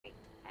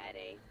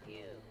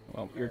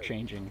Well, you're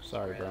changing.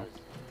 Sorry, bro.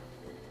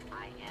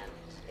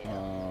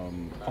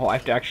 Oh, I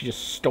have to actually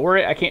just store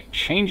it? I can't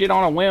change it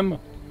on a whim?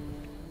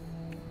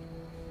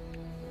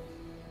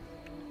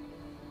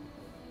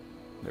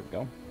 There we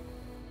go.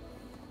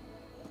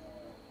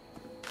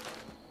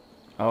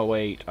 Oh,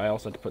 wait. I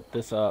also have to put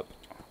this up.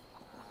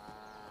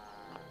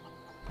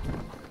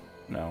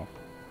 No.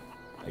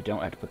 I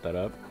don't have to put that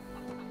up.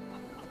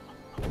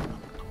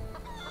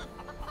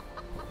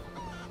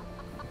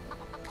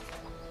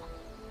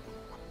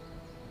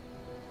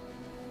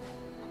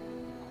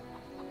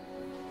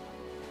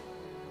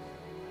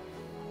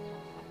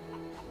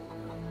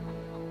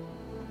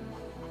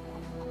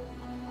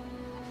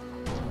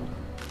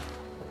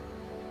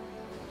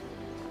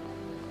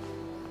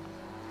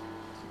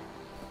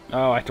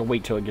 Oh, I have to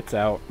wait till it gets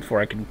out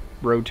before I can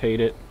rotate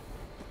it.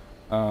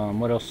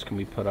 What else can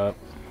we put up?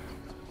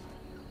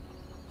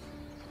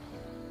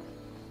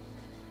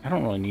 I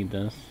don't really need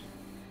this.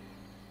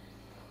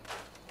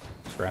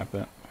 Scrap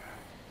it.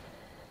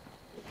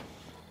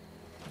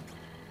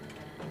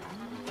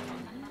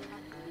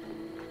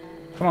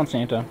 Come on,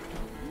 Santa.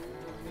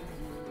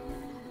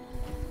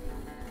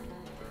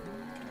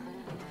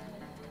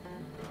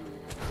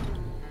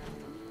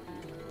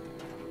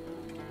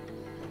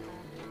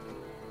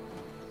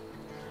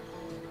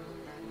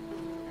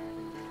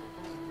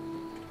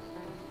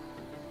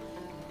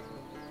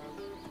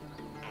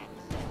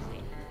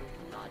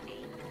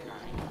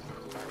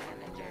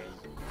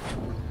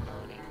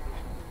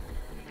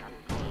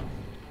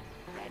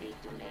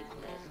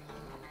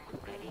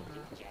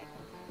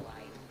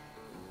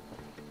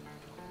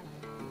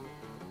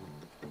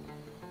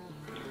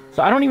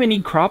 So I don't even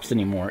need crops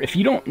anymore. If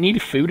you don't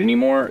need food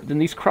anymore, then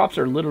these crops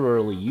are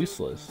literally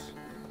useless.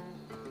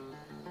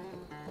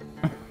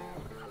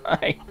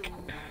 Like,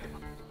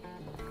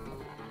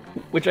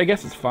 which I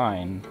guess is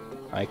fine.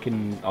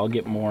 I'll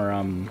get more,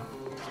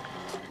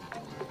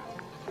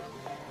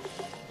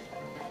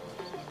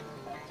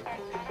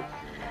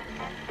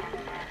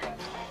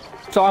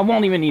 So I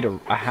won't even need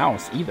a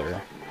house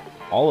either.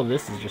 All of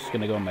this is just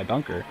gonna go in my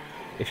bunker.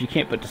 If you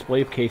can't put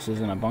display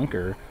cases in a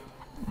bunker,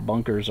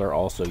 bunkers are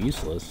also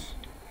useless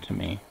to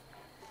me.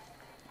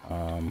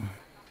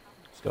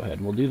 Let's go ahead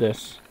and we'll do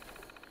this.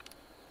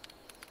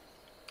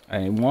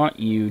 I want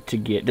you to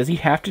get... Does he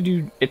have to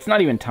do... It's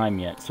not even time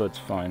yet, so it's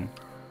fine.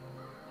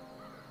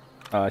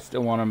 I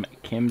still want him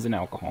chems and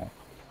alcohol.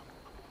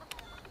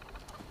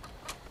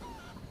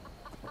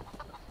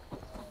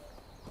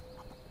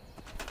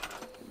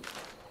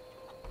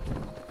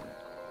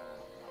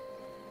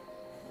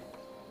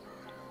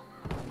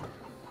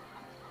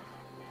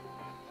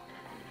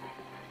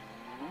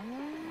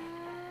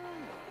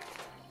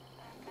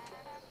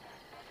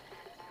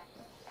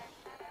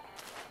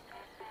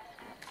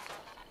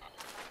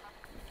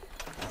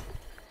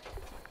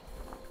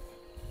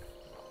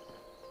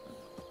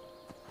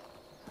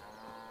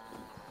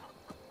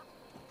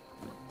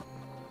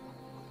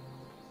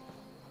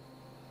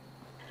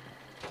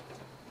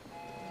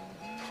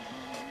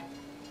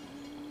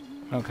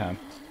 Okay.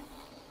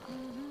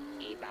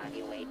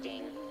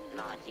 Evaluating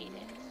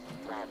naughtiness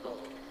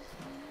levels.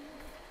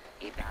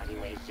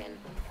 Evaluation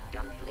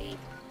complete.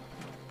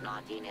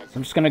 Naughtiness.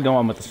 I'm just gonna go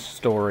on with the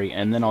story,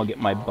 and then I'll get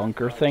my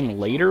bunker thing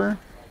later.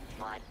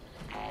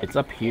 It's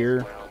up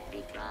here,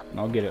 and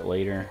I'll get it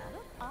later.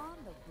 Look on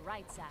the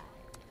bright side,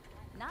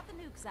 not the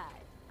nuke side.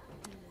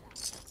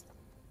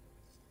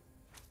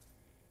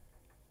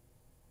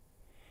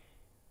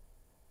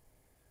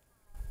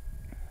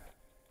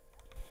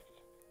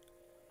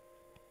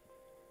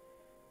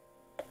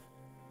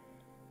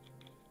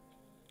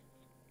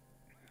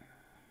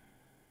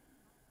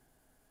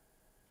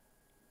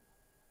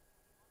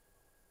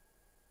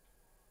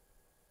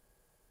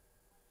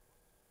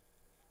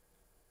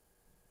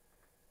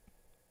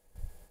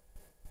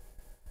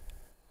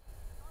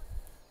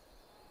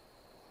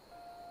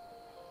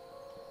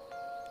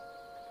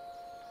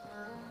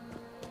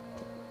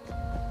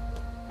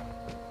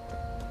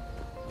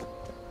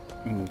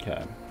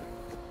 Okay.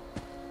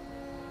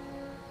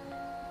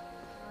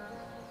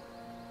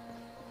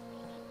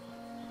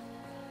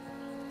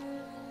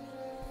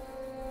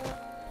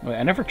 Wait,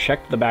 I never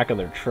checked the back of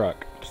their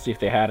truck to see if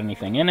they had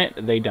anything in it.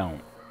 They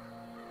don't.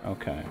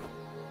 Okay.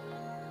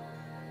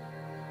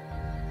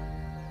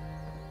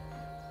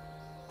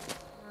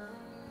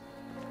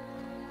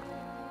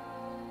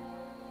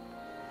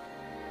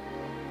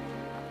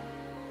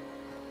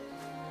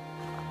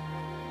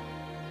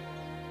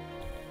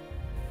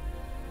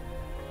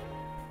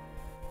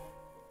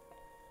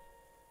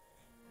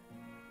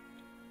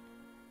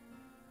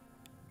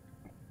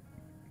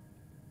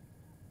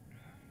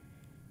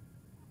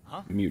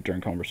 Huh? Mute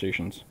during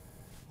conversations.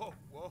 Whoa,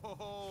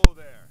 whoa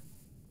there.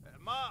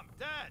 Mom,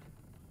 Dad!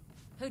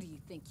 Who do you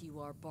think you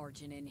are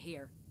barging in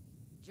here?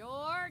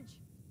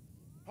 George?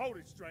 Hold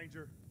it,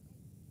 stranger.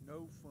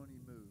 No funny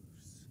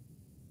moves.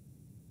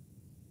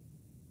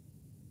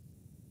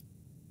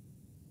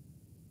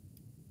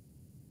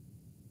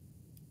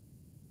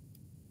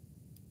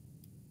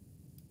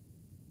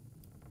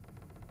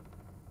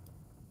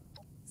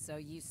 So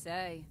you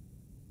say.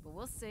 but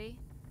we'll see.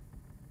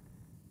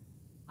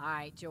 All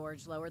right,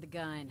 George, lower the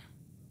gun,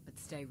 but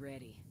stay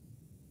ready.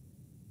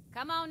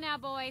 Come on now,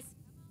 boys.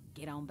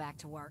 Get on back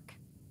to work.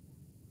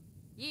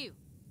 You.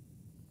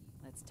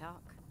 Let's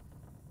talk.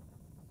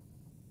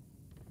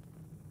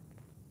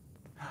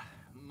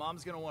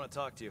 Mom's gonna want to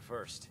talk to you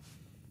first.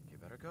 You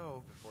better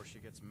go before she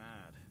gets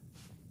mad.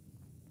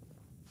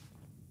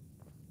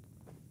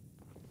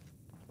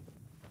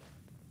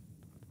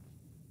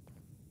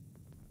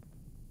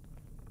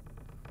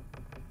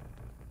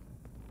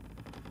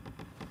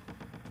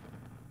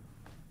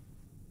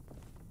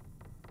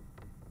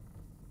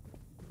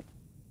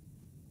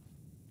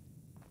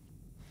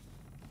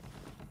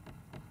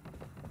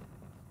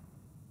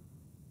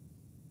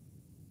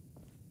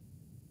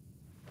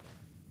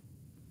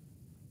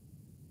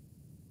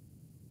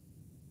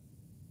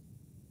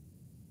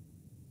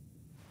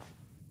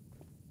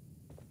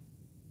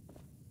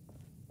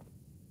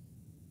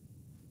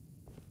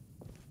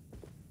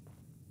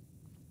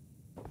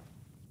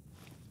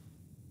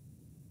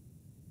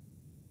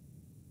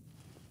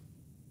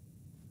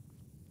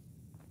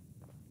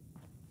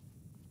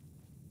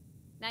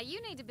 Now,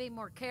 you need to be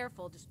more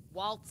careful just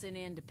waltzing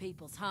into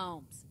people's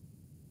homes.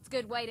 It's a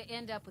good way to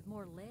end up with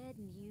more lead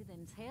in you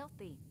than's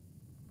healthy.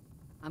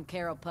 I'm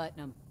Carol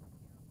Putnam.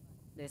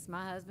 This is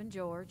my husband,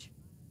 George.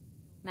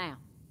 Now,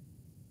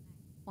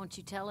 won't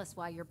you tell us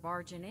why you're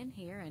barging in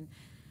here, and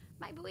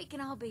maybe we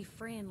can all be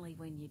friendly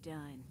when you're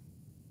done.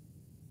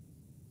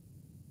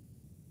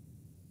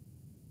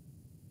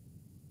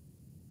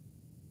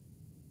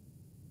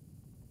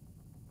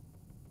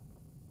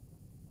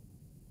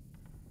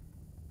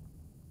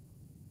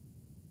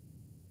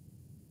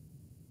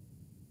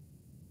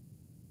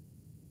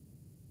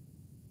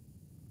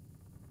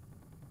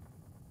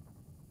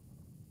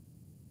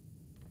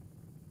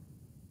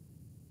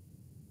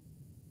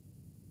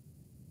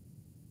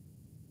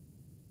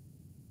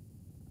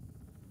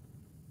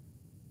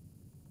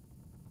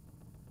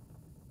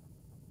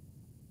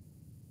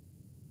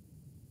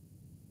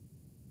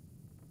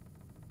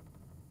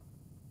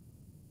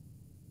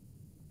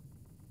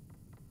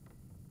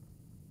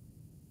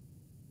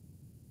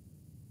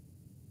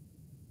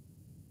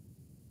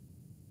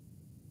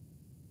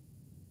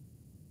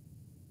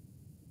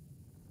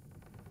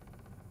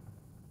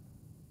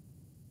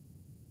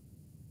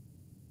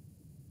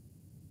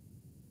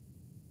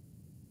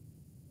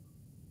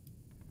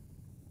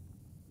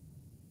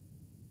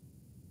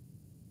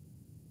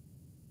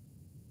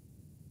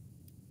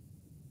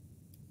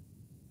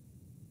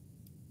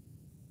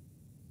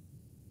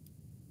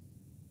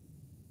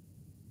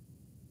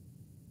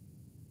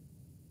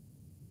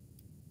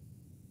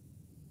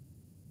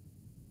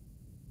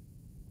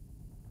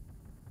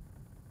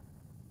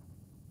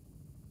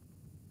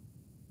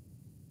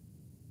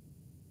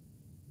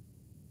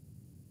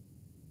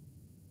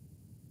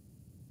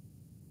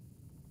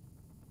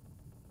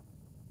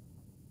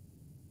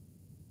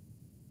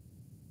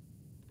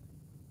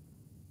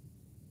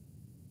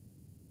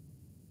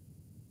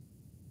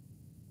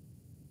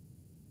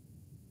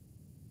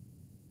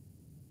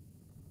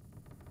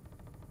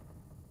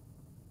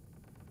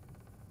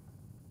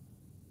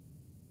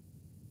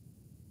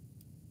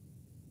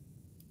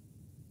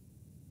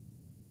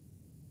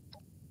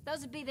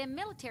 Those would be them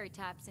military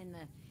types in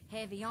the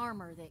heavy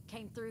armor that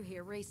came through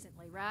here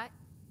recently, right?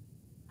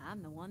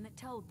 I'm the one that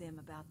told them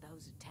about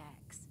those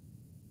attacks.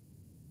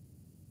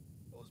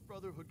 Those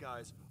Brotherhood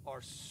guys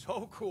are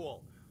so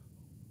cool.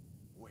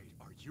 Wait,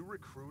 are you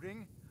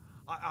recruiting?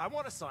 I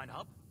want to sign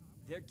up.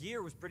 Their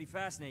gear was pretty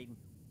fascinating.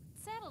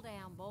 Settle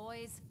down,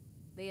 boys.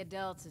 The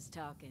adults is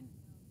talking.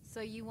 So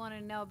you want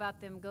to know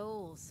about them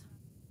ghouls?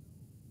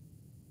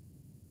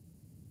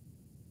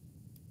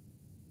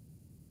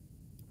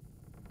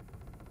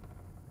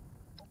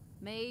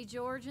 Me,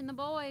 George, and the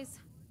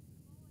boys.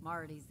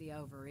 Marty's the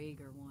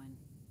overeager one.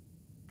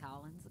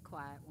 Colin's the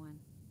quiet one.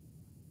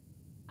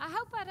 I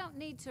hope I don't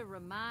need to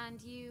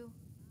remind you,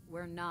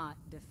 we're not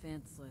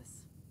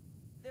defenseless.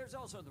 There's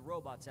also the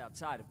robots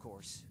outside, of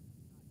course.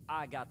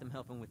 I got them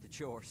helping with the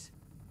chores.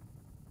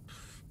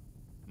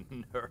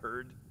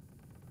 Nerd.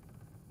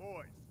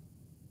 Boys,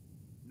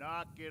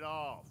 knock it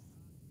off.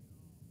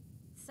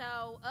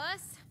 So,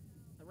 us,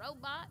 the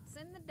robots,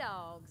 and the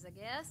dogs, I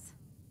guess.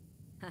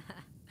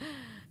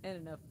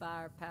 And enough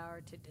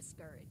firepower to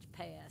discourage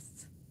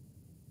pests.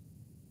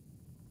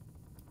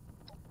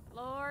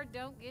 Lord,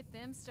 don't get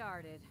them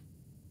started.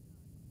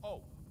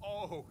 Oh,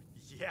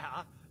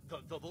 yeah.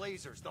 The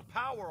lasers, the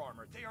power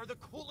armor, they are the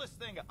coolest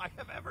thing I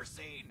have ever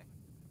seen.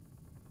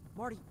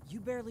 Marty, you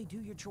barely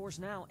do your chores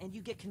now, and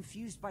you get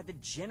confused by the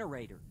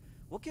generator.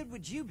 What good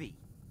would you be?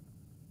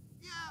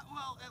 Yeah,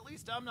 well, at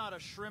least I'm not a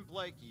shrimp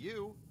like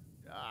you.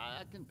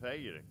 I can pay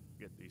you to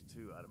get these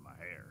two out of my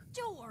hair.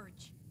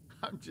 George!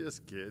 I'm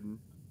just kidding.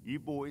 You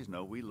boys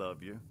know we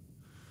love you.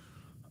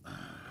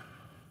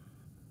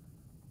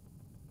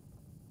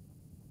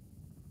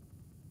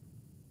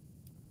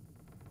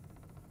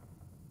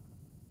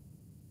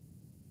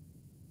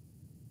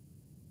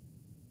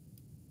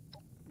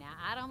 Now,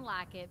 I don't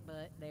like it,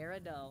 but they're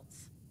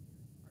adults.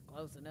 Or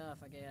close enough,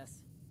 I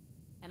guess.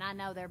 And I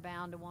know they're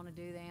bound to want to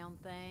do their own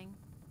thing,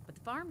 but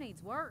the farm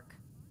needs work.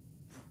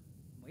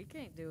 We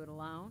can't do it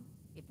alone.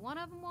 If one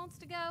of them wants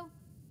to go,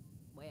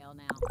 well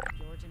now,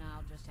 George and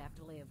I'll just have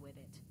to live with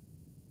it.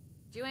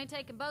 But you ain't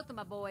taking both of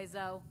my boys,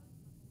 though.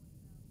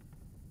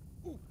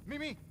 Ooh,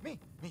 me.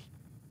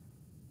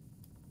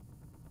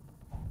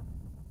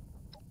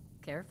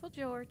 Careful,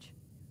 George.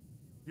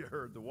 You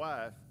heard the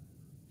wife.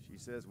 She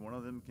says one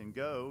of them can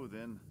go,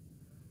 then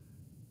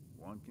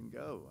one can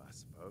go, I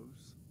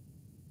suppose.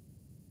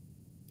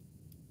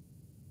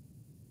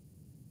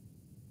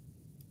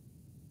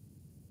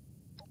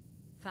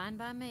 Fine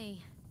by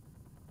me.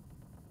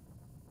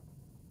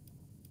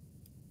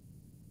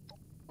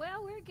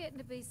 Well, we're getting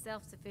to be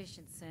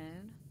self-sufficient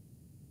soon.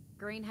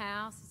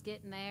 Greenhouse is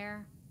getting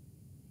there.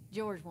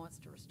 George wants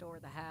to restore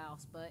the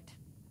house, but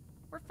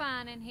we're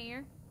fine in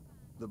here.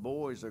 The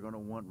boys are gonna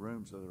want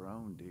rooms of their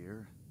own,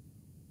 dear.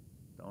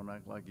 Don't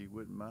act like you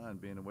wouldn't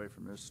mind being away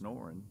from their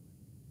snoring.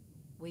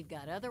 We've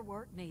got other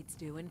work needs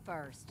doing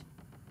first.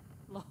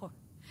 Lord,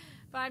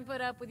 if I can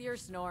put up with your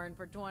snoring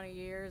for 20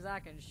 years, I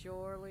can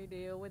surely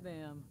deal with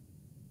them.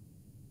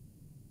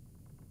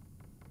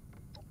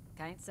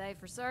 Can't say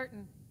for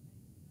certain.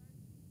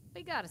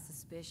 We got a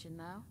suspicion,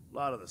 though. A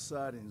lot of the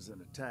sightings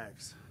and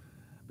attacks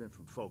have been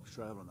from folks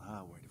traveling the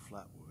highway to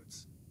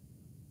Flatwoods.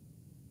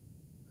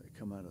 They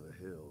come out of the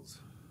hills,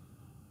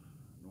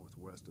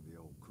 northwest of the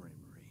old creamery.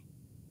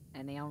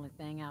 And the only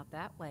thing out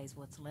that way is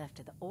what's left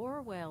of the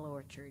Orwell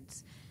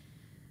orchards.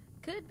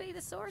 Could be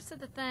the source of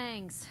the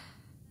things.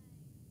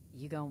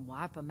 You gonna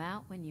wipe them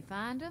out when you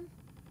find them?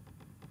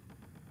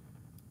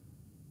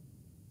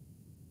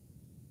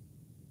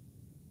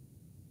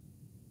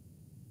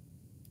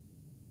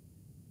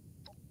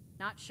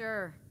 Not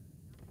sure.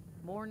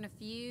 More than a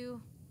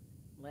few,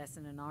 less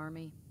than an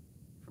army.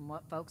 From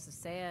what folks have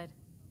said,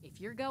 if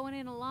you're going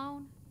in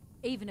alone,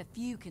 even a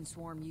few can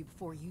swarm you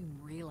before you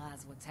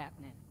realize what's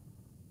happening.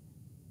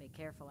 Be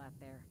careful out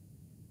there.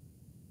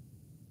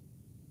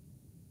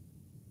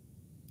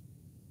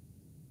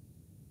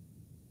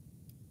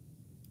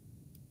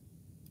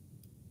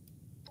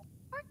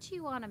 Aren't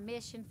you on a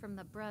mission from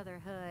the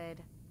Brotherhood?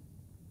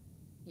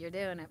 You're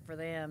doing it for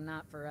them,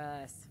 not for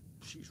us.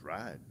 She's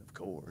right, of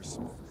course.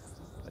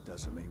 That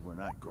doesn't mean we're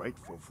not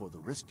grateful for the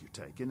risk you're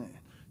taking.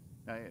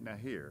 Now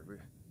here,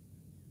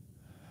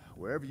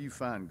 wherever you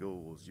find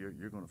ghouls, you're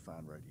going to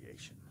find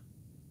radiation.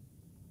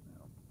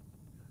 Now,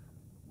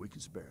 we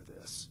can spare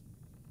this.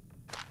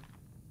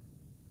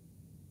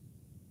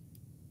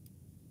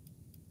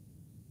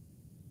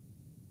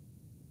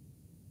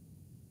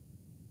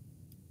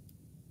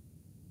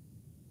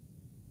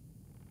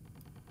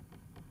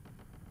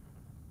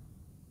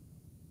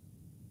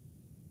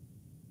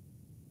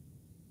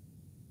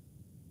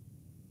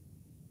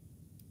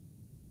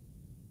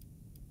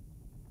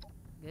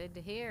 Good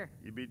to hear.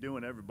 You'd be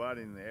doing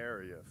everybody in the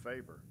area a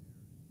favor.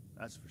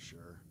 That's for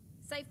sure.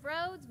 Safe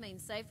roads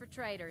means safer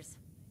traders.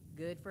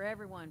 Good for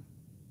everyone.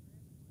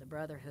 The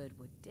Brotherhood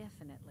would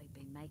definitely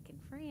be making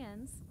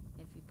friends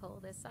if you pull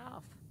this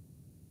off.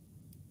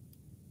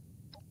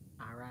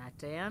 All right,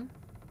 then.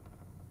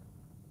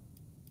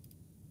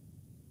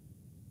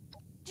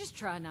 Just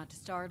try not to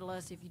startle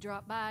us if you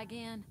drop by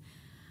again.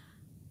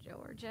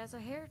 George has a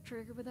hair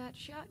trigger with that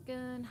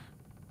shotgun.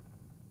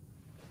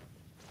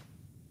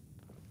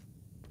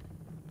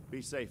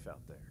 Be safe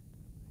out there.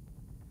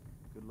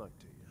 Good luck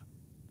to you.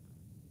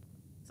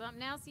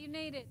 Something else you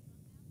needed.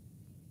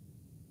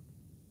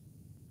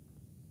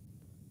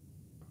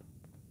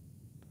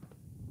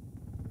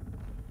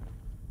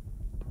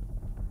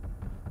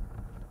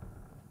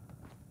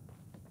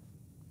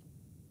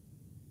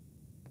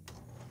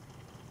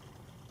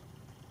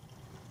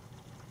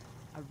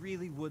 I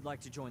really would like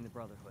to join the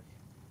Brotherhood.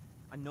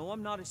 I know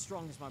I'm not as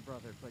strong as my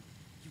brother, but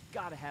you've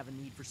got to have a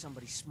need for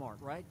somebody smart,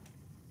 right?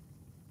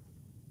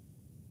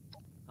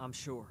 I'm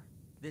sure.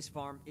 This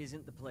farm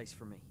isn't the place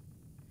for me.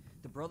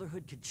 The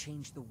Brotherhood could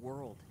change the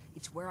world.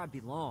 It's where I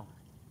belong.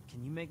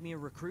 Can you make me a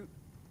recruit?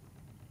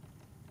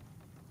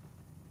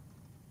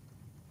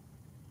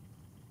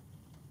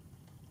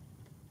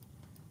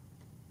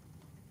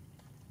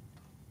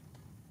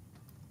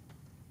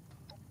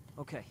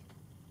 Okay.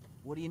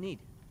 What do you need?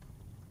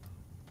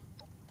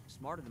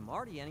 Smarter than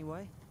Marty,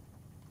 anyway.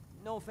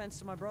 No offense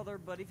to my brother,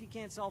 but if he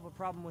can't solve a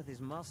problem with his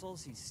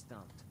muscles, he's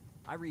stumped.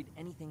 I read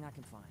anything I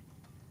can find.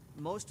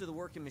 Most of the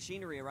work and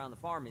machinery around the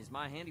farm is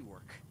my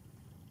handiwork.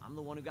 I'm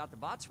the one who got the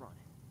bots running.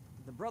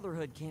 The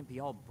Brotherhood can't be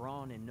all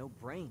brawn and no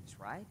brains,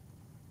 right?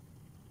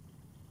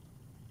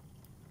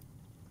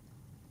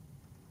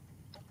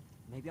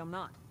 Maybe I'm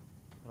not.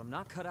 But I'm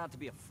not cut out to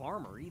be a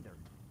farmer either.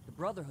 The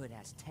Brotherhood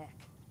has tech.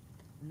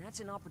 And that's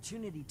an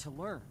opportunity to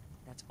learn.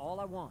 That's all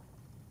I want.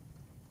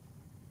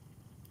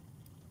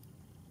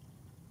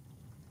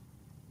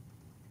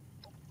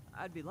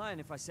 I'd be lying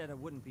if I said I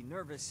wouldn't be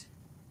nervous.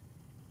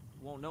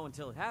 Won't know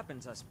until it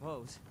happens, I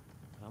suppose.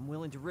 But I'm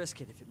willing to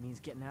risk it if it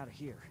means getting out of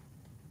here.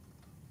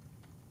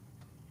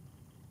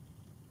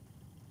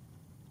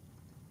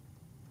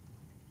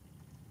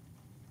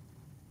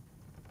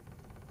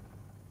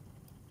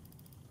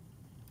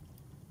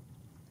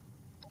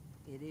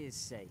 It is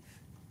safe.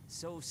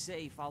 So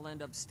safe, I'll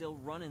end up still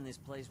running this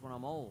place when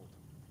I'm old.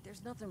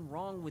 There's nothing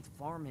wrong with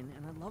farming,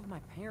 and I love my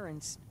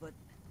parents, but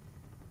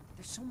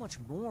there's so much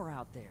more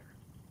out there.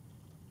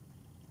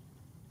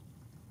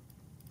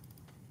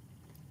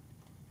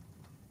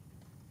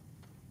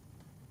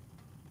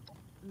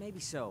 Maybe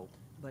so,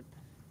 but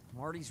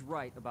Marty's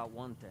right about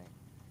one thing.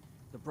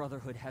 The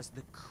Brotherhood has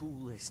the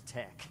coolest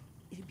tech.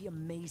 It'd be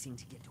amazing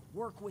to get to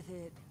work with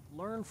it,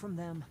 learn from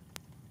them.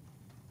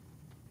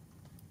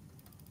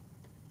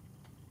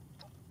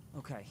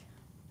 Okay.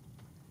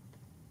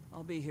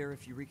 I'll be here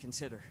if you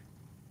reconsider.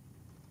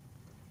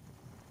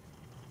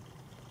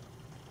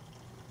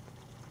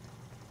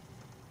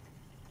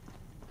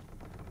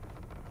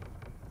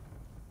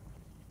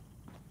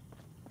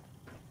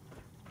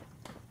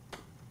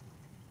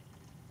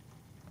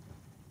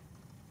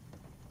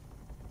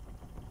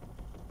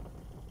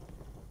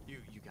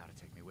 You gotta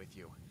take me with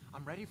you.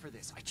 I'm ready for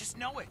this. I just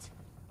know it.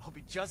 I'll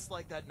be just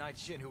like that Knight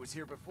Shin who was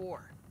here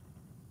before.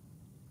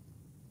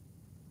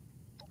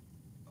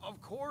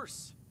 Of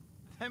course.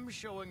 Them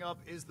showing up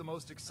is the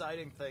most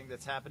exciting thing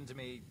that's happened to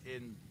me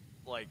in,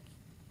 like,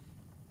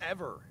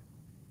 ever.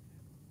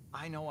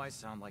 I know I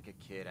sound like a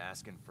kid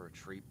asking for a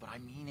treat, but I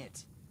mean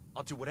it.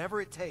 I'll do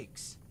whatever it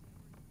takes.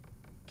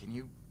 Can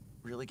you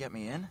really get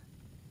me in?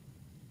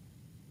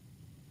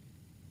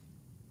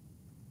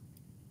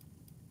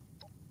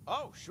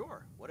 Oh,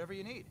 sure. Whatever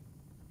you need.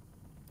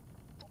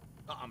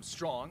 I'm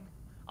strong,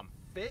 I'm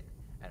fit,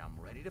 and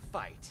I'm ready to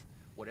fight.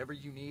 Whatever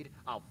you need,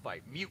 I'll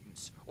fight.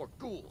 Mutants, or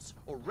ghouls,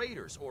 or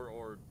raiders,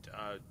 or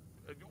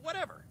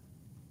whatever.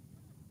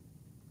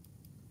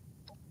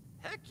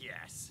 Heck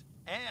yes.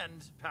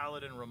 And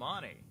Paladin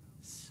Romani.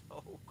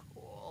 So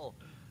cool.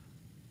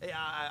 Yeah,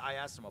 I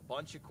asked them a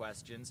bunch of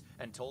questions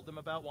and told them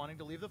about wanting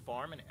to leave the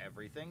farm and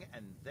everything,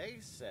 and they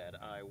said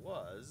I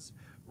was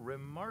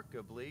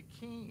remarkably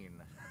keen.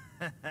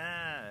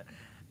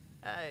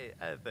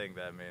 I think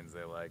that means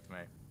they liked me.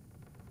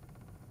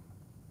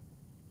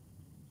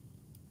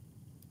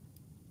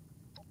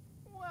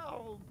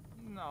 Well,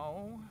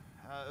 no.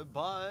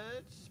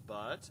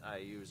 But I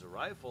use a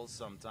rifle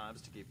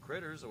sometimes to keep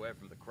critters away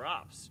from the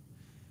crops.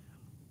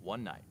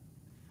 One night,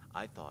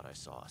 I thought I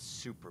saw a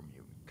super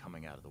mutant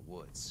coming out of the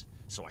woods,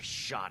 so I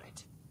shot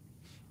it.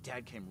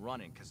 Dad came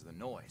running because of the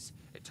noise.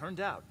 It turned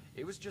out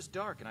it was just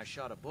dark and I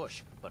shot a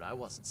bush, but I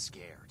wasn't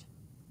scared.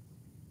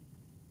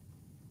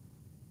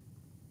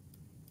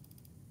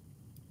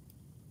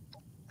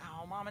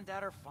 Oh, Mom and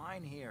Dad are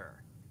fine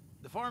here.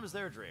 The farm is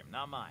their dream,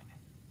 not mine.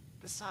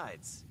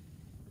 Besides,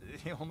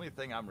 the only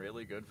thing I'm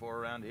really good for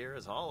around here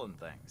is hauling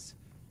things.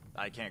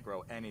 I can't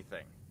grow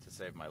anything to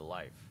save my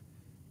life.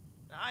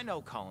 I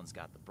know Colin's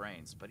got the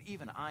brains, but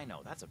even I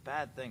know that's a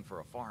bad thing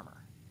for a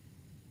farmer.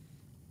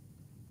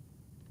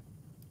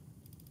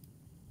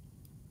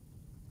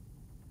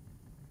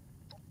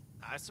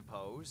 I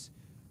suppose.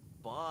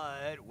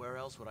 But where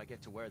else would I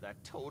get to wear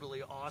that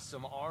totally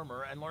awesome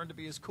armor and learn to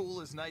be as cool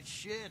as Knight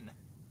Shin?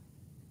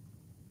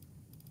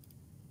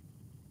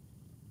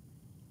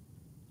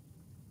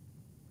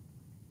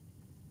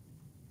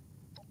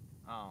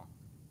 Oh.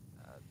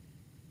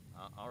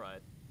 All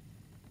right.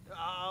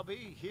 I'll be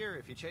here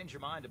if you change your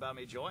mind about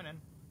me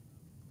joining.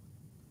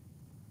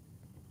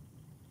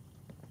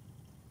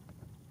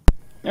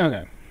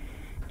 Okay.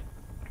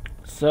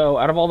 So,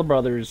 out of all the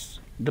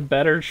brothers, the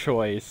better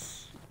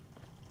choice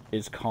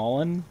is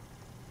Colin.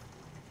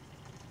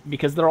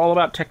 Because they're all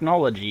about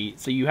technology,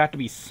 so you have to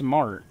be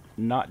smart,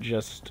 not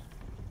just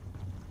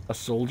a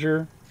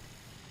soldier.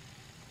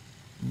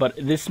 But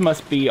this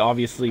must be,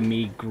 obviously,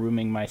 me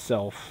grooming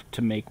myself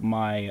to make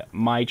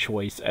my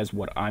choice as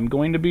what I'm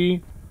going to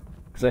be.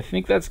 Because I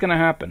think that's going to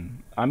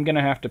happen. I'm going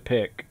to have to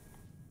pick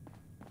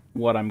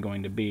what I'm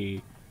going to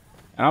be.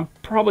 And I'm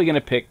probably going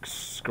to pick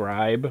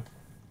Scribe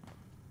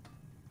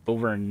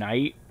over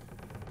Knight.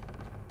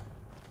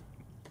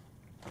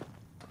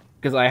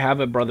 Because I have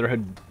a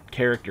Brotherhood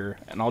character,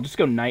 and I'll just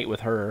go Knight with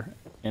her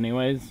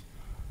anyways. Is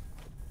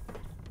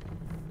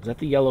that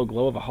the yellow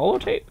glow of a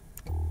holotape?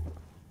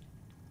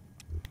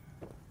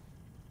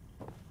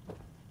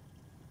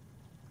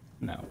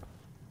 No,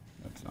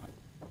 that's not.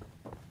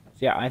 So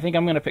yeah, I think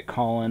I'm going to pick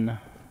Colin.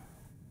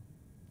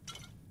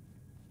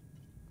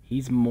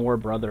 He's more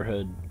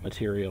Brotherhood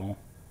material.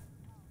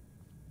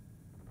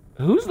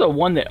 Who's the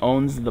one that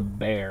owns the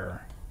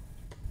bear?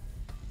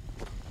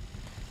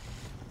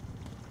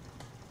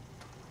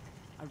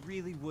 I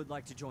really would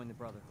like to join the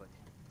Brotherhood.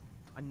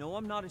 I know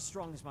I'm not as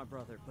strong as my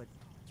brother, but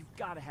you've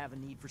got to have a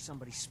need for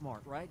somebody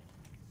smart, right?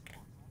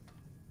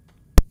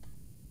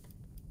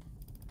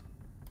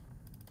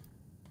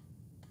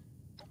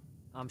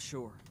 I'm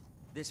sure.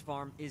 This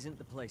farm isn't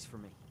the place for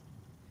me.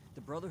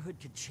 The Brotherhood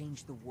could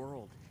change the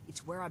world.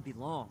 It's where I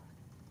belong.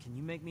 Can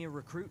you make me a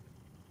recruit?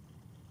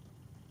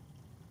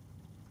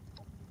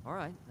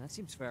 Alright, that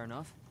seems fair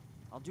enough.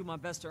 I'll do my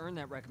best to earn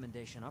that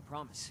recommendation, I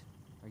promise.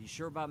 Are you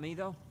sure about me,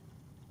 though?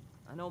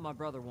 I know my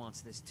brother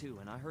wants this too,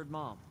 and I heard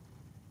Mom.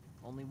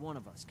 Only one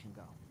of us can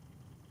go.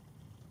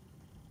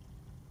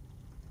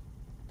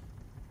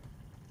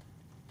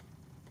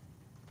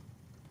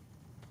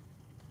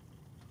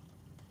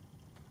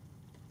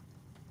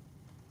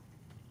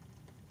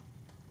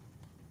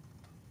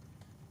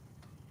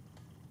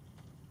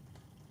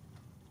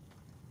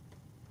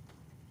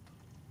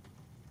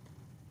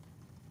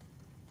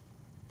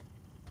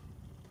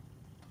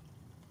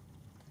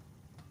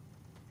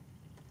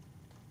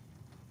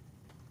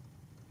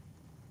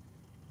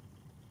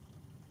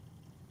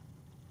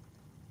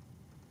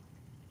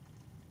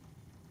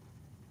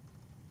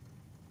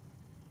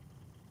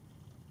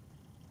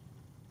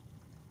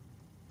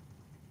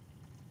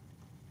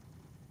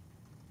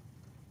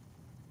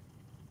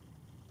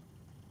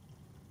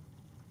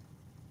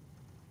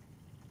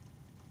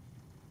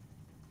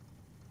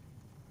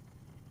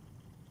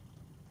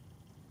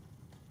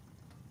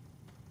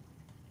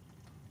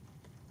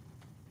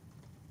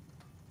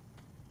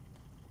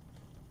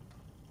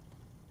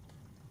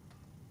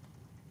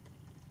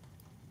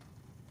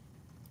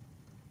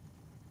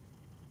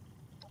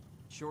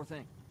 Sure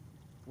thing.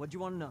 What'd you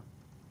want to know?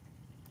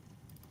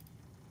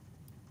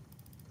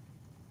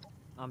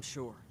 I'm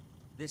sure.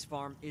 This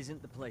farm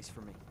isn't the place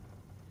for me.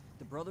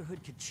 The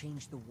Brotherhood could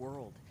change the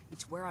world.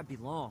 It's where I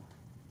belong.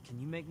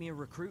 Can you make me a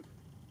recruit?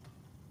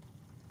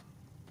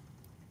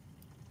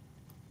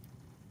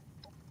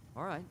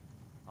 All right.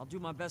 I'll do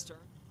my best to earn.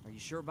 Are you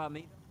sure about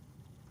me?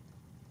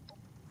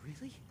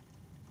 Really?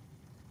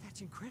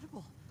 That's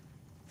incredible.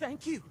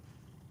 Thank you.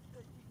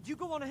 You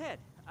go on ahead.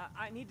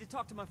 I need to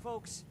talk to my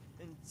folks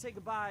and say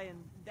goodbye and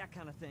that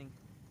kind of thing.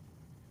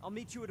 I'll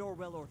meet you at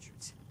Orwell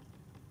Orchards.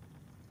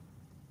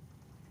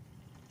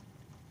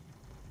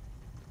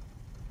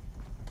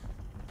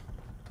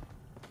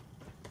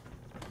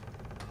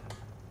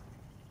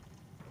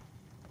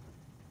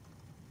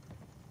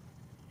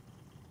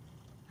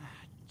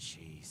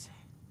 Jeez.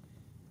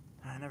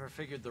 I never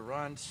figured the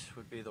runt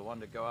would be the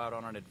one to go out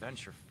on an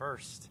adventure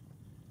first.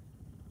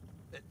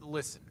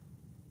 Listen,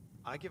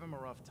 I give him a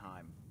rough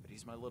time, but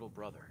he's my little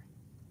brother.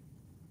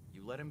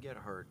 You let him get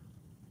hurt,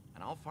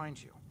 and I'll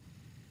find you.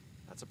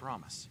 That's a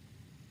promise.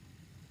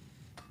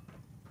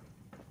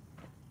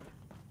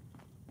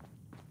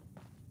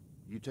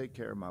 You take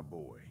care of my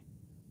boy.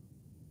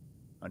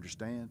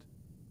 Understand?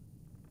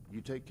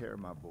 You take care of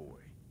my boy.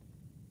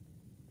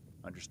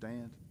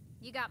 Understand?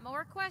 You got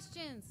more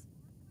questions?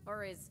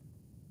 Or is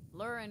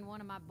luring one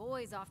of my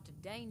boys off to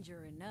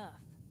danger enough?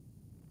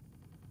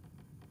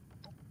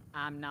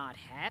 I'm not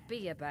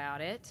happy about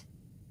it,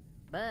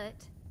 but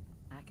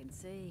I can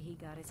see he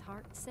got his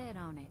heart set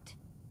on it.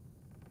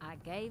 I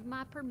gave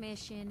my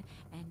permission,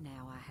 and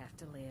now I have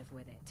to live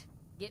with it.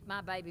 Get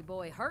my baby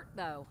boy hurt,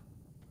 though.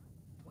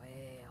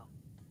 Well,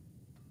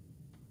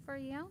 for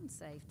your own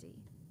safety,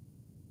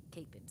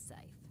 keep him safe.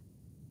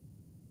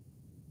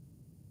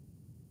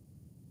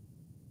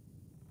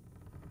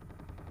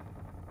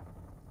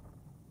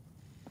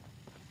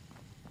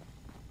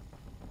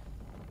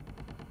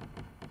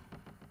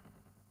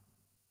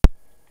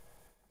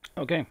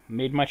 Okay,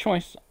 made my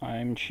choice.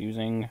 I'm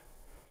choosing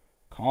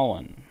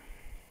Colin.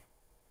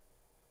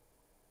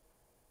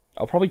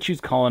 I'll probably choose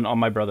Colin on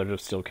my Brother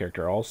of Steel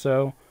character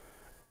also,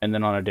 and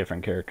then on a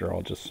different character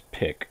I'll just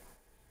pick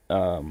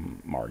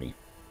Marty.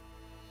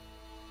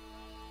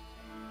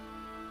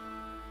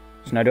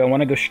 So now do I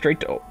want to go straight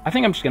to... I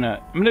think I'm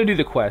gonna do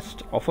the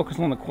quest. I'll focus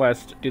on the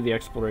quest, do the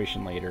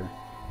exploration later.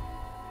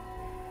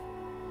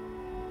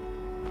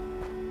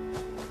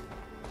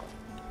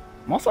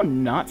 I'm also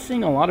not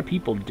seeing a lot of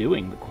people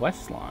doing the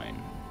quest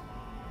line.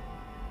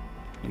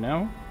 You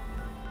know?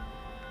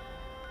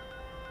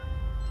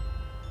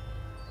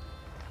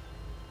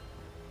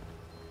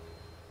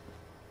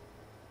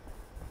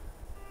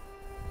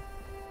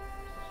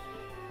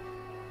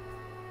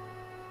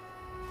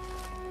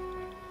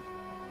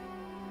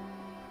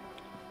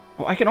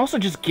 Well, I can also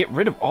just get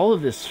rid of all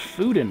of this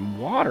food and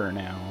water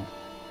now.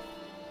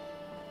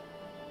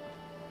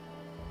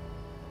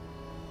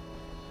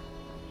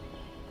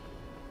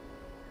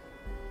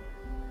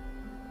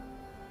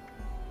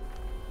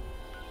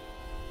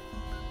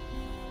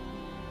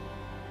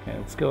 Okay,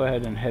 let's go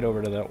ahead and head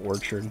over to that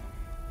orchard.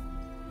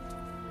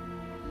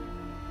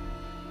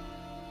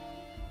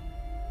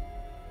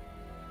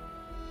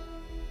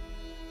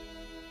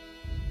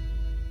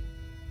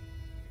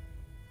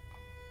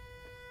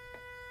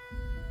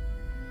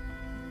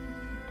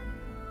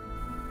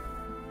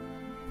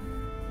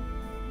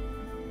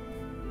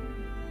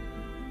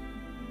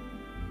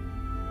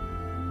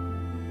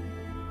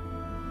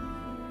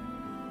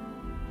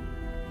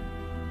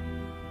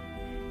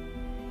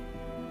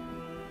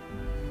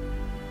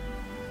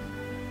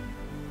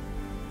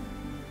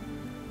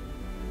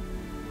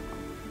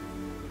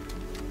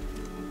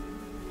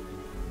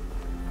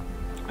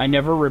 I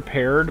never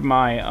repaired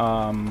my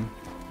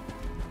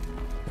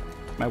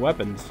my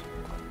weapons.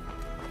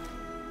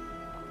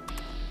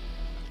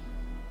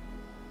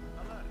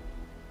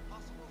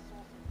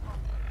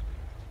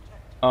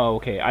 Oh,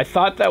 okay. I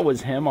thought that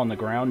was him on the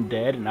ground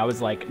dead, and I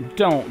was like,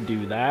 don't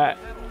do that.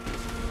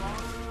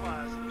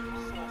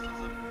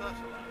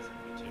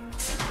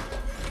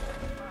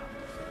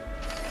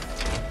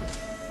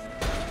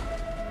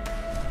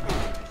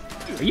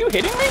 Are you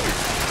hitting me?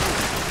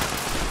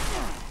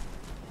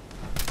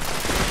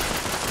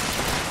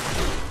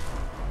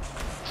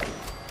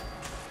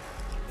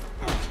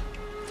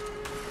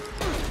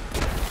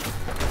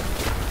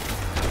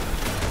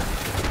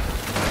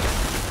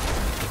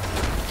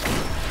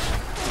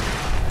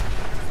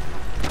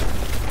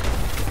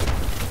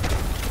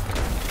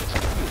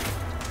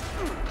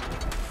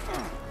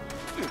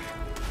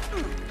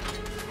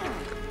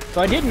 So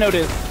I did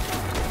notice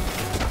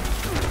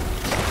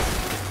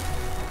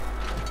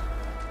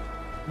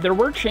there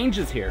were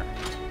changes here,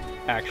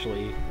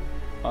 actually.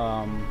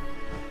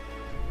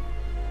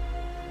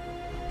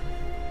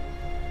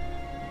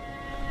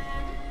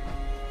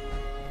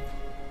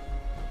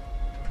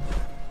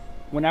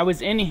 When I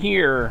was in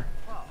here...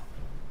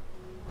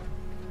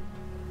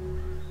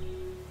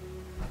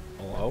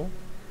 Hello?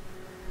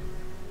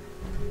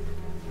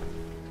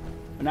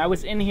 When I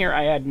was in here,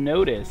 I had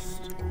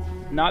noticed,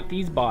 not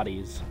these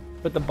bodies,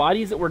 But the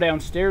bodies that were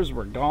downstairs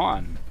were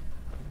gone.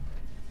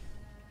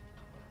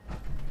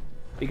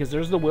 Because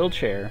there's the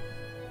wheelchair.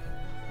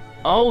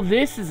 Oh,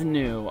 this is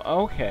new.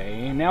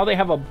 Okay, now they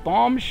have a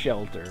bomb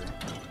shelter.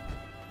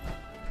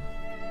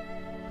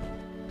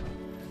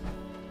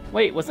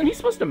 Wait, wasn't he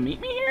supposed to meet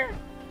me here?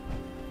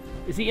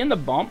 Is he in the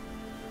bump?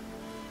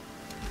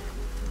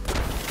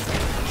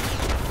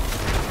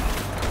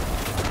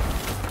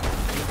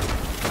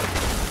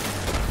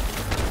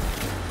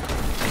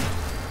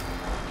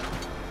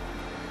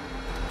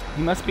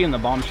 He must be in the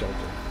bomb shelter.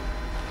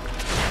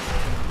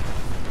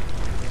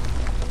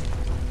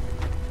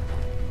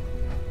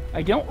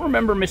 I don't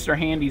remember Mr.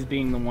 Handy's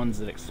being the ones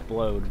that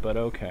explode, but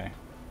okay.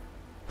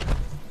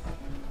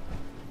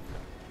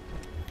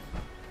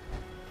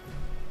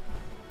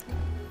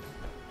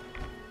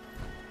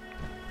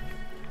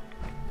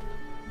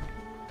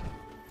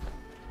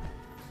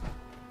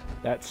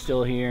 That's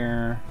still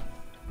here.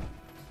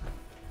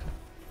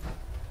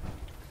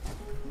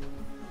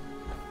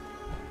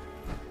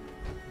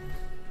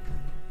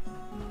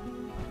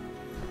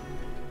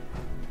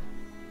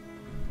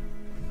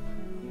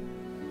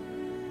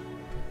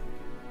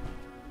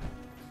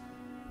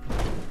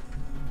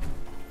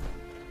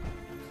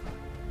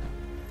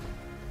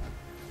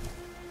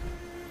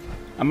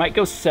 I might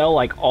go sell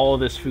like all of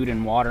this food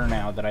and water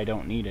now that I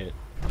don't need it.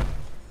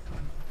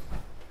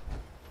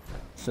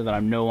 So that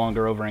I'm no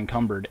longer over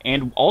encumbered.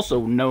 And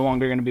also no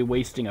longer going to be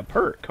wasting a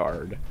perk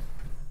card.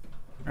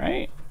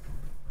 Right?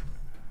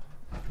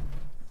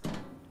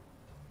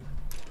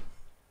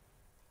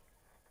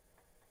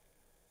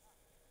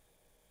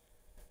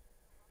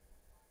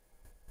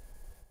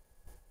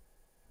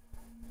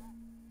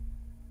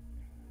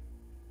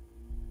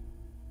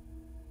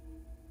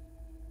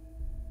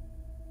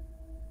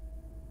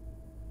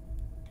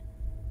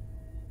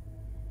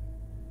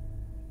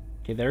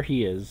 Okay, there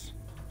he is.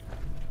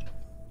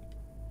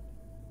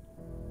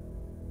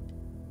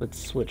 Let's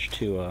switch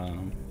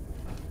to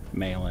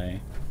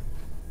melee.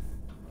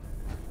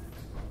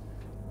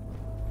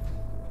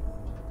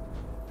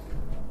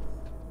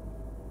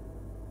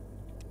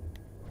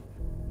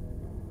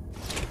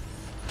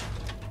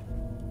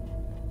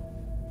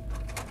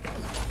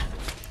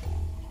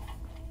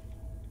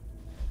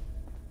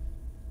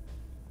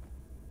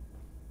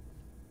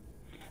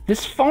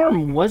 This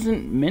farm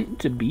wasn't meant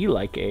to be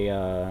like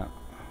a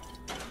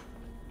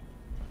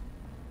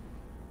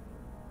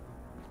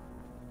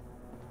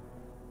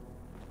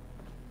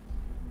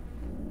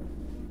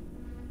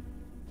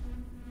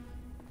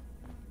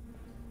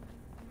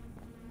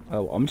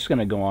Oh, I'm just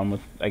gonna go on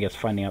with, I guess,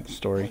 finding out the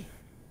story.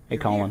 Hey,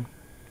 Colin.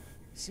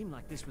 It seemed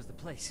like this was the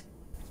place.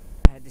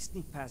 I had to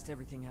sneak past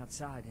everything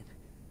outside, and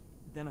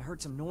then I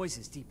heard some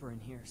noises deeper in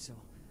here, so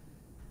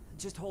I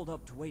just hold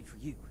up to wait for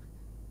you.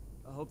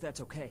 I hope that's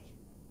okay.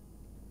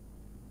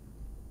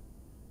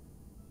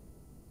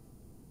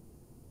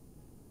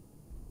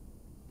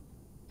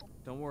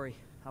 Don't worry,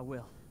 I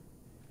will.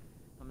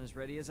 I'm as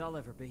ready as I'll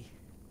ever be.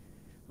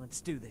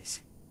 Let's do this.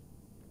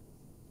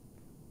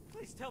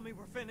 Please tell me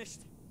we're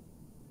finished.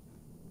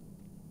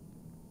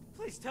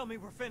 Please tell me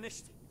we're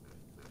finished.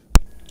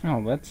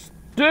 Oh, that's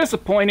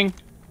disappointing.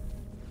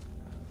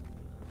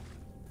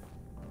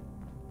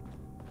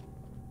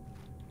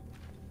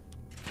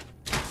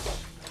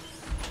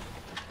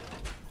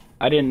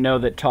 I didn't know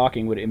that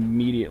talking would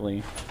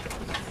immediately...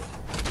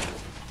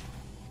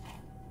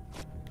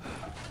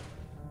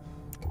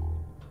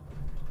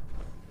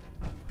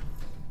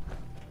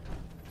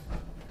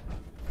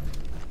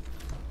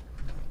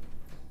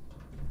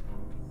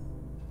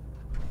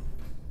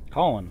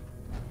 Colin.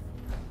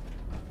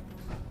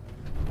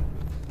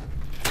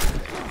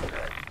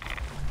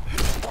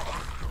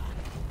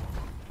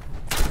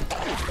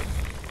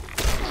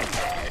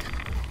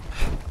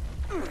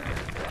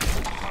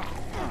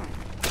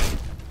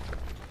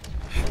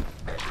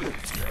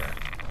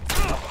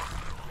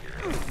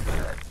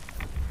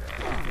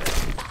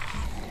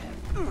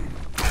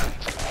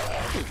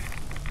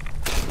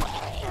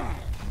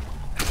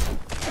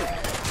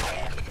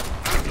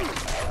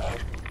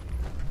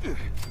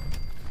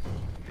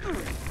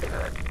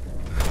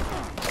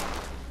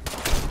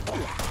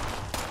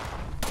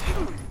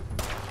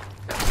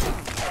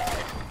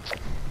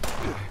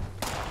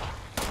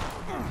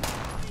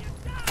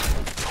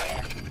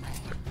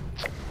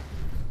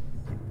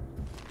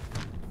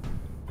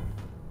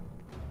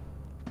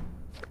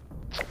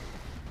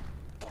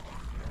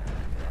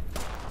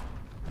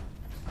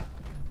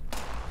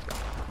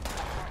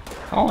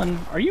 Colin,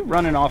 are you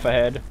running off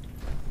ahead?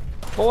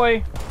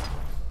 Boy!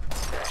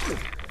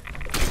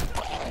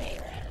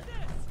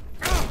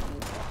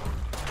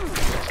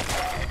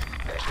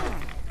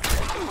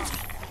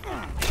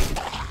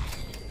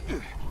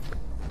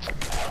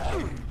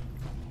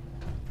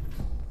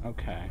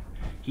 Okay.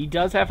 He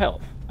does have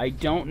health. I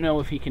don't know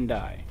if he can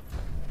die.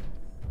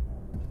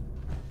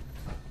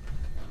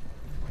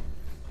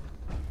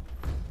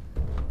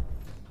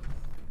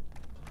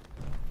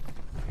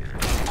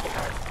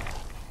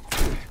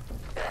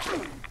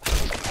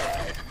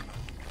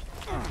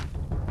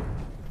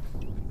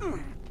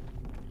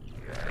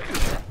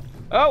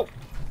 Oh!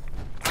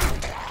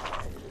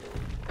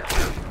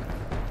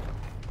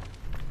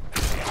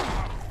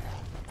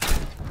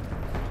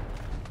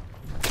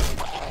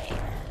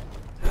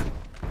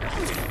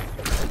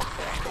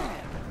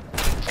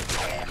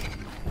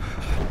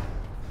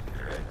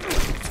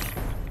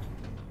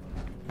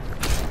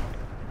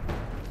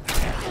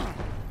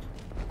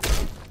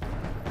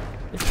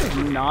 This does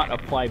not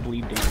apply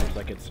bleed damage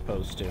like it's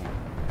supposed to.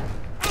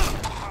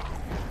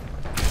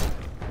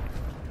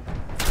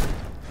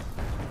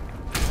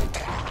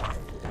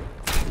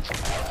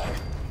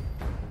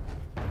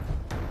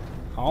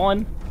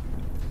 Colin?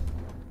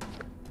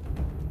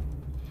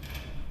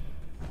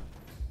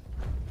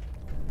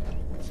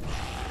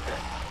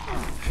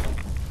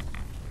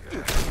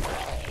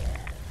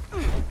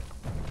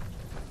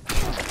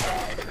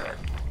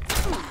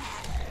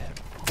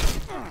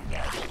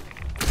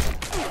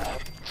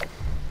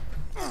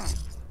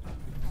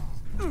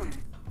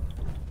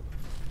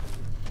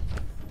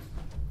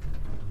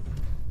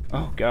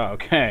 Oh god,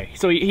 okay.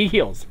 So he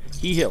heals.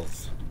 He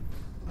heals.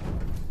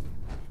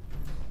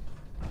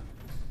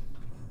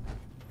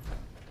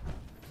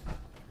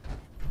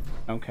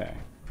 Okay.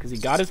 Because he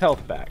got his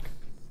health back.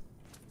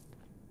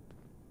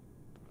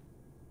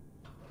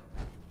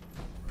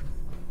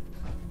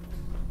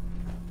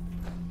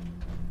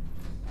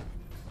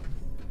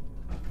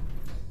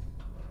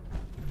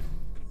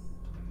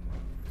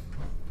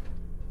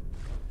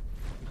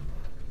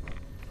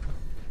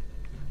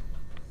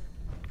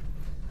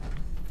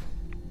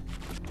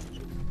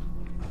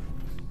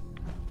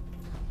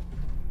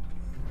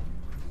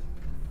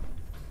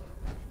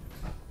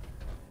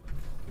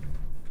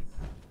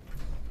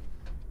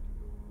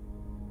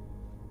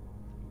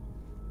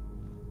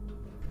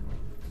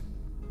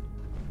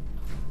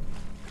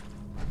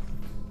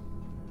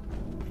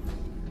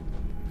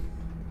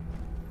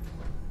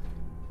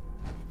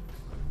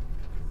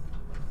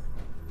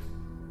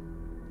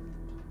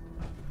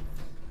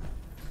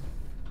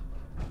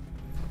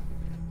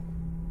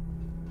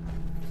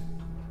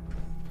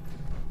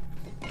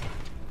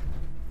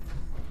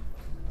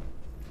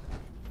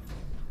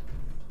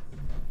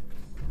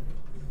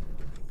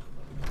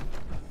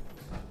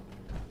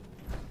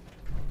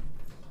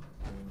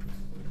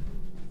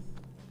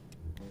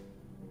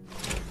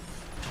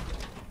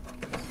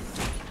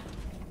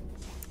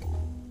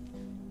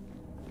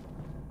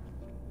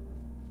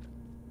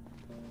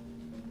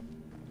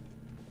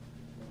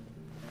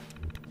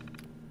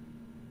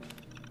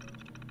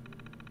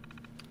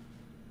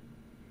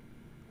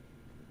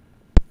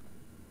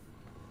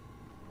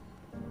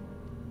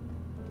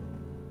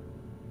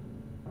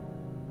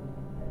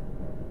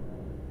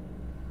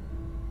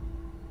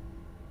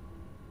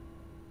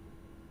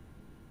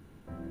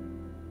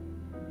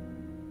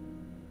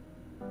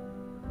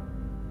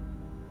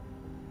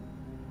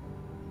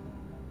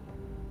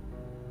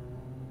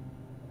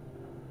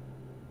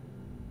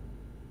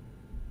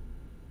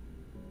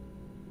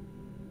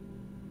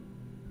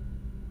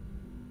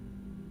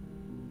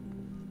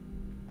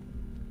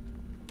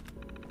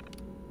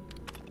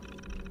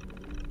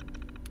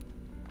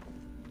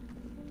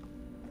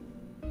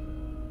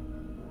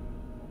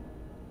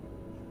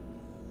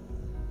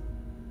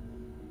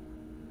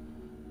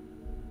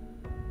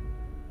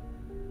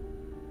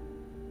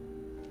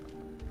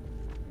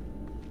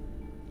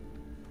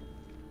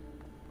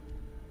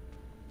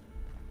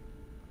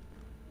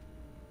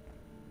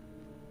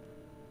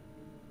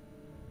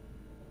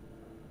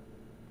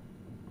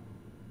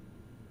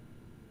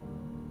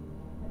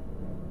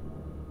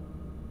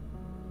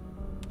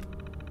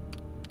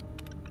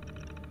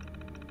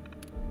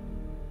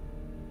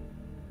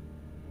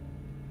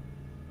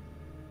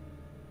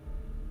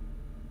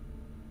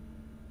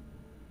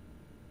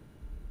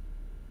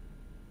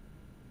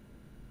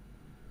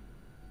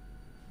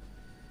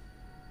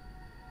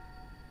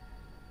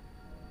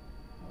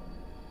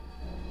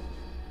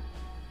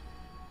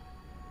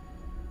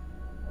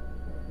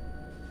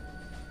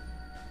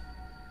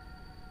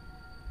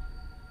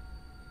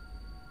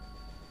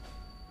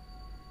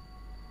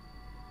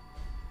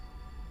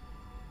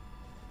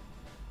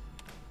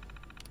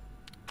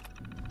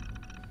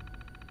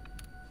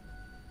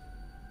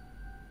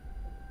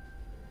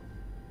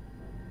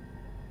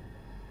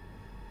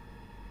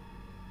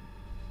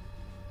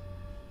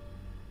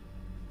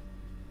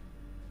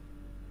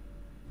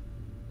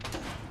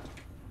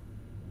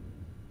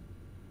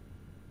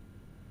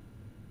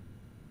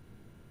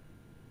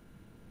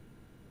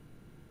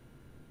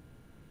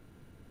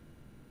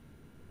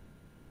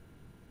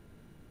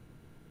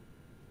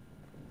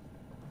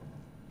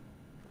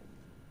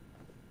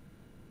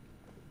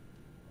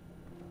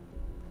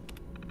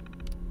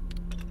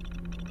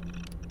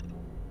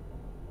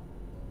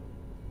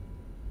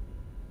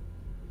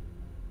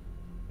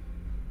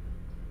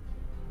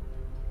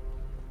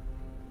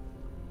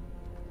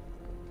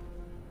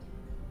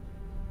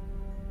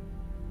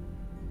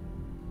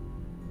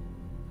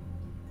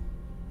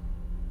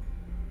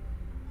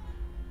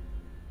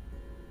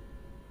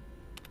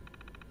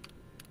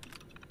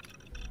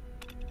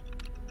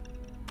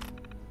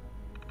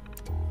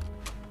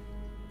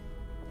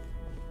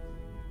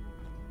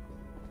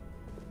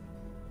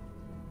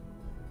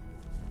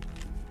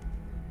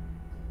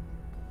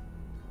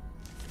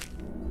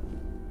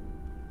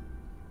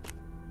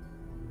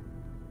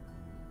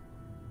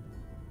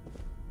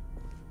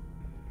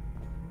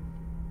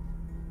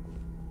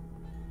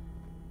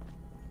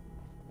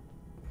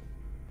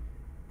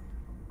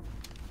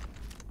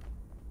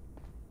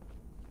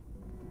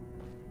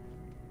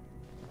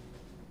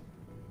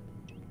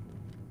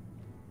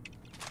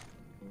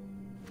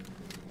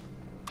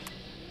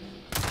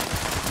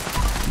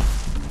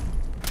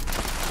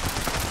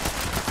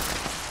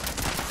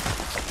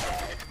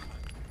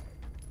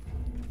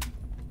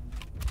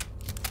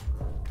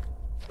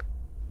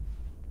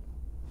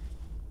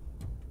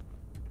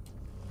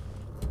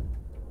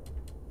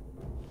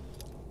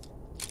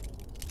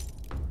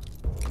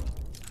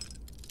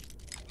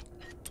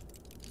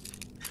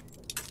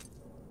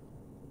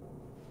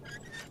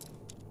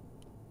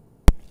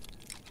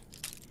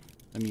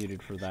 I'm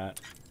muted for that.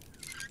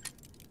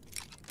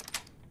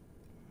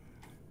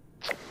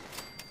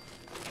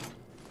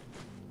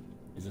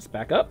 Is this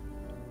back up?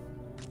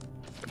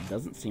 It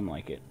doesn't seem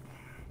like it.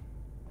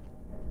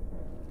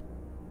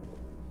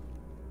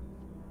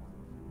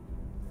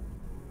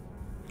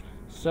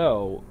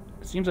 So,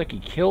 it seems like he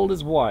killed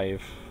his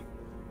wife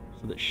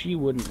so that she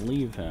wouldn't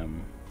leave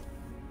him.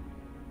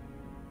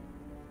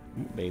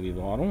 Baby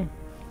bottle.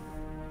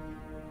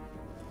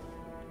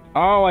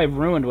 Oh, I've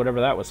ruined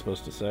whatever that was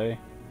supposed to say.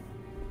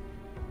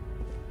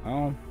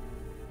 Oh.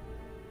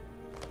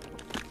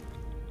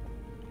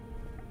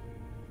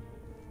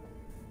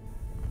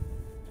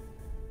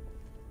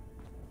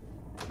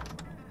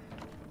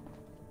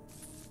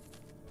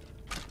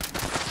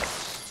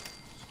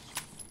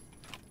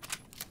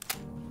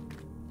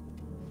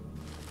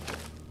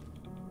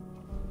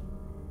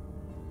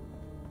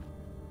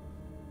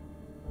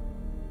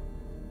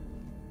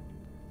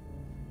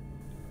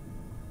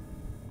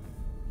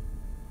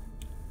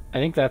 I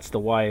think that's the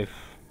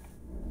wife,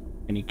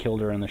 and he killed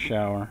her in the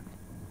shower.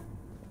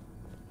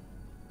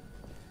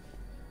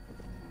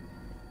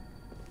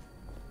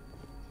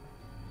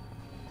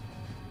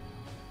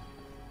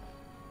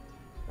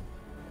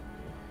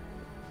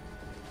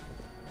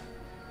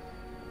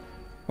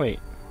 Wait.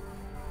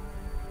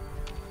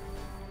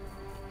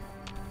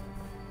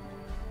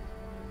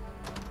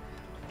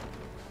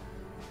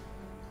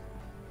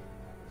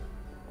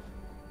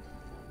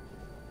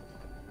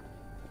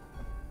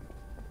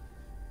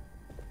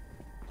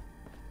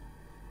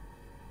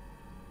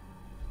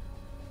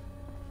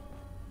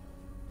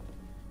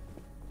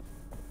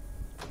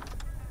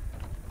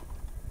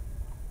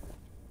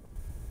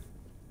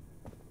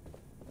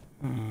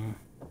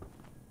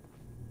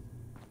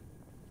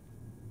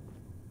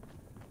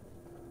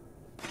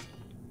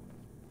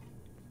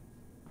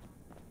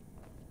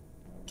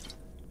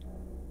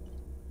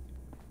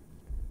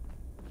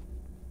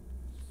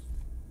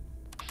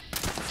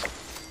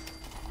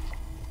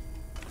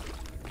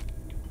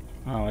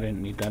 Oh, I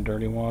didn't need that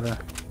dirty water.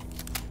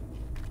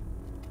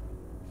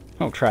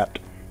 Oh, trapped.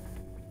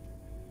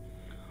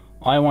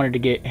 All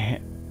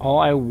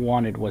I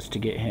wanted was to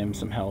get him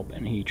some help,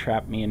 and he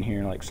trapped me in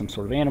here like some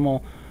sort of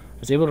animal. I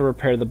was able to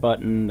repair the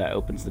button that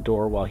opens the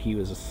door while he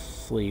was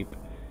asleep.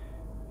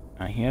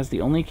 He has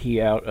the only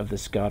key out of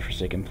this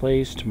godforsaken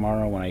place.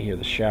 Tomorrow, when I hear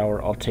the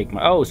shower, I'll take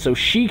my... Oh, so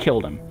she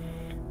killed him!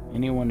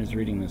 Anyone who's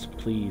reading this,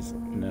 please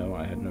know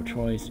I had no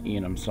choice.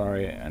 Ian, I'm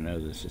sorry. I know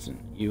this isn't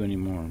you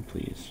anymore.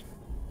 Please.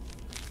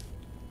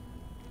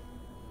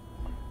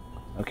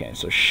 Okay,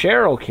 so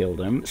Cheryl killed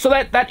him. So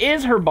that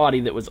is her body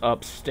that was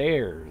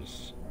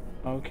upstairs.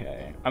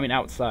 Okay. I mean,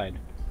 outside.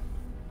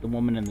 The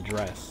woman in the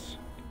dress.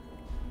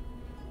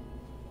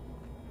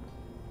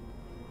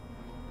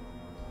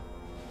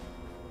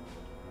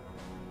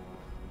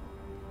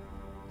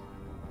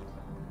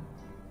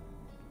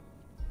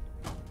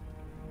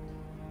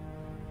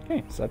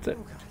 Okay, so that's it.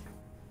 Oh, God.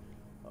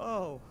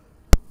 Oh.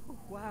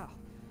 Wow.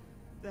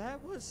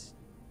 That was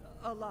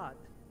a lot.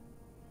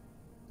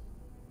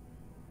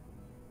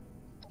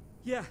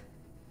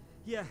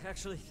 Yeah,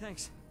 actually,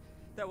 thanks.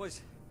 That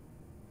was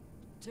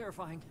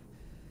terrifying.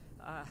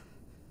 I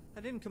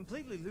didn't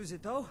completely lose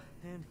it, though,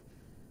 and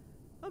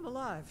I'm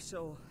alive,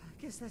 so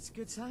I guess that's a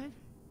good sign.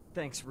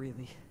 Thanks,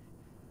 really.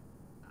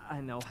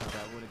 I know how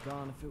that would have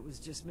gone if it was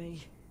just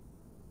me.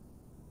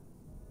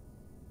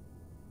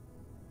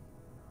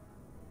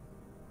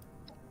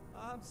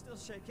 I'm still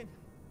shaking.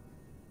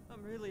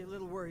 I'm really a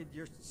little worried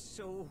you're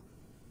so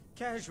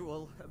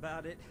casual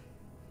about it.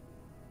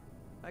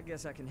 I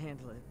guess I can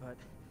handle it, but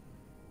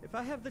if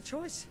I have the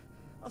choice,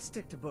 I'll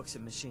stick to books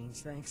and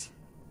machines, thanks.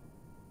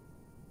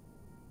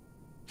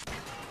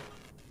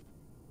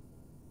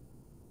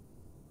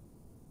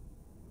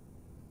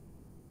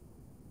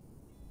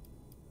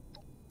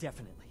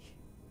 Definitely.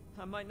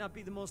 I might not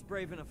be the most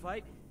brave in a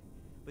fight,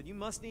 but you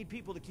must need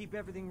people to keep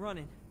everything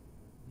running.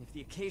 And if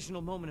the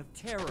occasional moment of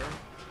terror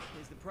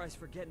is the price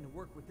for getting to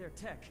work with their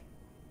tech,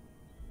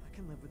 I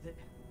can live with it.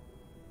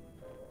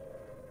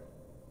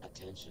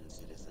 Attention,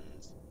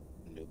 citizens.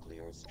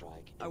 Nuclear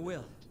strike. I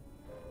will. imminent.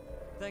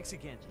 Thanks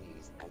again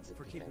Please exit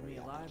for the keeping me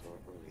area alive, at your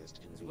earliest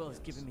as well as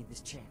convenience. giving me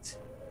this chance.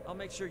 I'll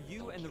make sure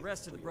you and the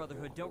rest of the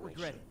Brotherhood don't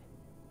regret it.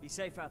 Be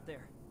safe out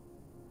there.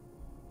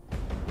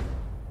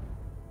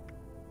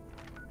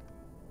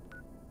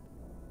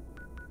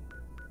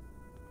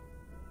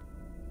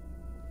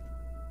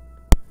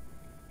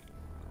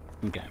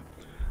 Okay.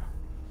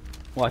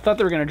 Well, I thought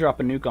they were going to drop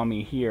a nuke on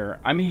me here.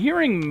 I'm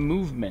hearing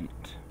movement.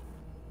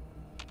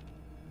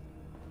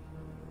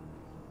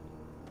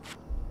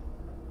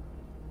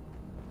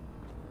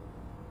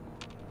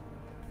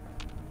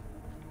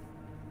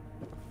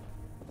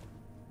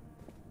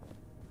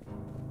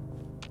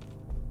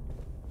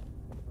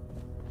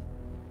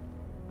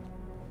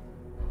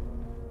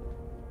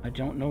 I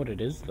don't know what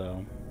it is,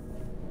 though.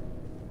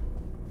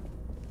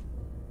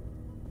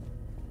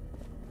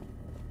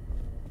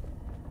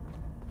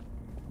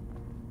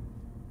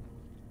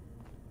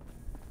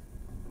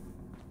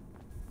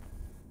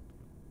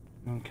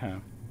 Okay.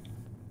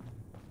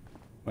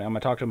 Wait, I'm gonna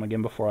talk to him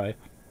again before I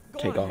Go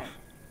take on off. ahead.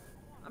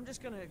 I'm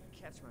just gonna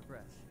catch my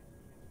breath.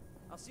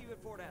 I'll see you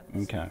at Fort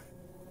Atlas. Okay.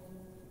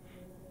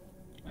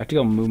 I have to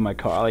go move my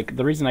car. Like,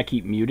 the reason I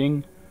keep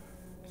muting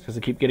is because I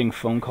keep getting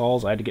phone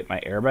calls. I had to get my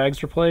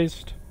airbags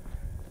replaced.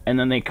 And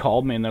then they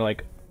called me and they're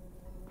like,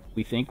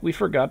 we think we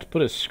forgot to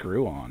put a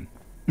screw on.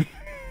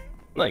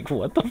 Like,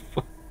 what the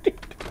fuck, dude?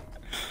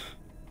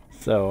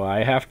 So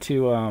I have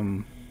to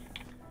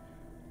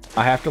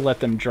let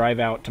them drive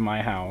out to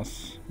my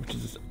house, which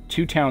is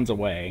 2 towns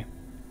away,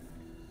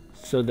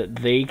 so that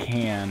they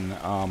can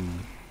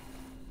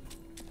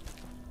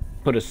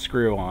put a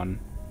screw on,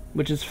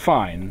 which is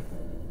fine.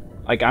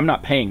 Like, I'm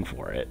not paying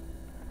for it,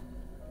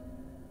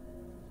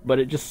 but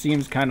it just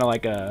seems kind of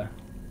like a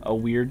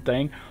weird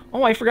thing.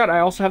 Oh, I forgot, I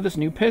also have this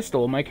new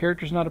pistol. My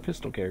character's not a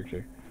pistol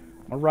character.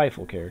 I'm a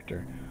rifle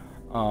character.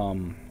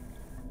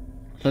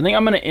 So I think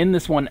I'm going to end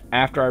this one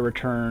after I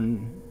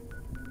return.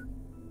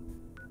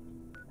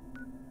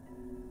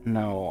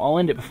 No, I'll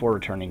end it before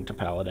returning to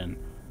Paladin,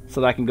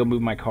 so that I can go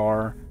move my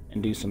car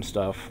and do some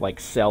stuff, like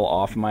sell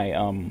off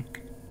my,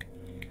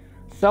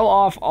 sell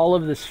off all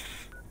of this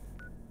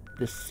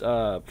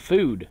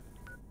food.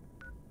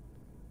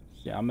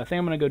 Yeah, I think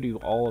I'm going to go do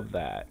all of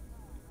that.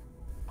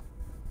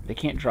 They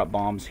can't drop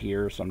bombs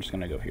here, so I'm just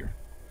going to go here.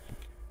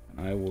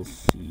 I will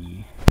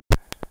see.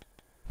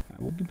 I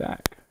will be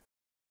back.